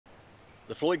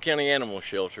The Floyd County Animal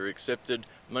Shelter accepted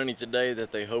money today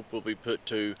that they hope will be put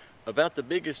to about the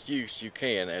biggest use you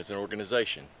can as an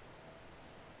organization.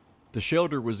 The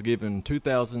shelter was given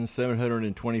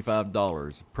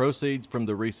 $2,725, proceeds from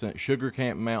the recent Sugar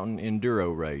Camp Mountain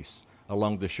Enduro race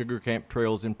along the Sugar Camp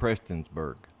trails in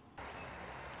Prestonsburg.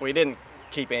 We didn't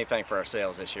keep anything for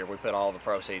ourselves this year. We put all the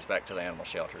proceeds back to the animal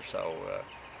shelter. So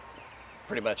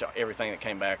pretty much everything that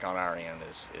came back on our end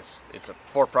it's a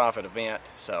for-profit event.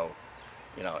 So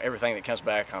everything that comes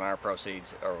back on our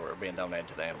proceeds are being donated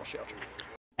to the animal shelter.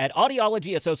 At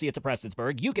Audiology Associates of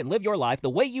Prestonsburg, you can live your life the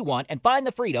way you want and find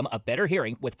the freedom of better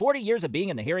hearing. With 40 years of being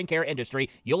in the hearing care industry,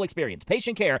 you'll experience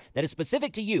patient care that is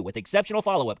specific to you with exceptional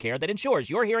follow-up care that ensures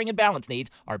your hearing and balance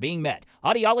needs are being met.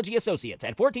 Audiology Associates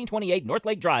at 1428 North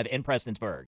Lake Drive in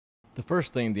Prestonsburg. The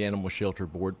first thing the Animal Shelter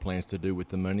Board plans to do with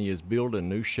the money is build a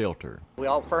new shelter.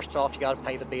 First off, you got to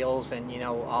pay the bills and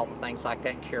all the things like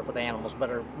that and care for the animals. But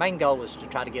our main goal is to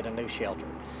try to get a new shelter.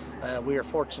 We are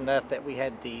fortunate enough that we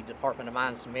had the Department of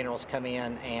Mines and Minerals come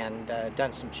in and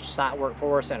done some site work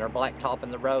for us and are blacktopping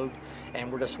the road.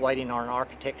 And we're just waiting on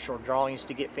architectural drawings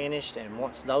to get finished. And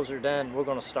once those are done, we're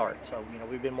going to start. So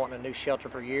we've been wanting a new shelter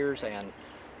for years, and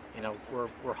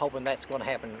we're hoping that's going to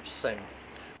happen soon.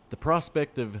 The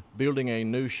prospect of building a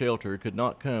new shelter could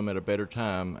not come at a better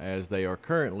time, as they are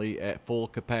currently at full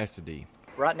capacity.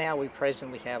 Right now we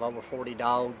presently have over 40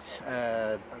 dogs.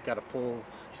 I've got a full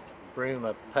room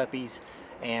of puppies,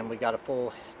 and we got a full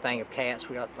thing of cats.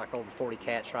 We got like over 40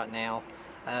 cats right now.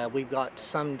 We've got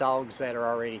some dogs that are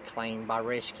already claimed by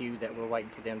rescue that we're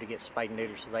waiting for them to get spayed and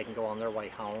neutered so they can go on their way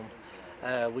home.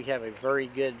 We have a very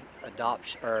good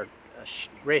adoption or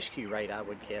rescue rate, I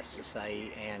would guess to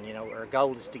say, and our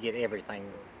goal is to get everything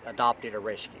adopted or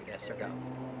rescued. That's our goal.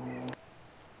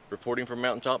 Reporting for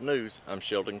Mountaintop News, I'm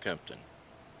Sheldon Compton.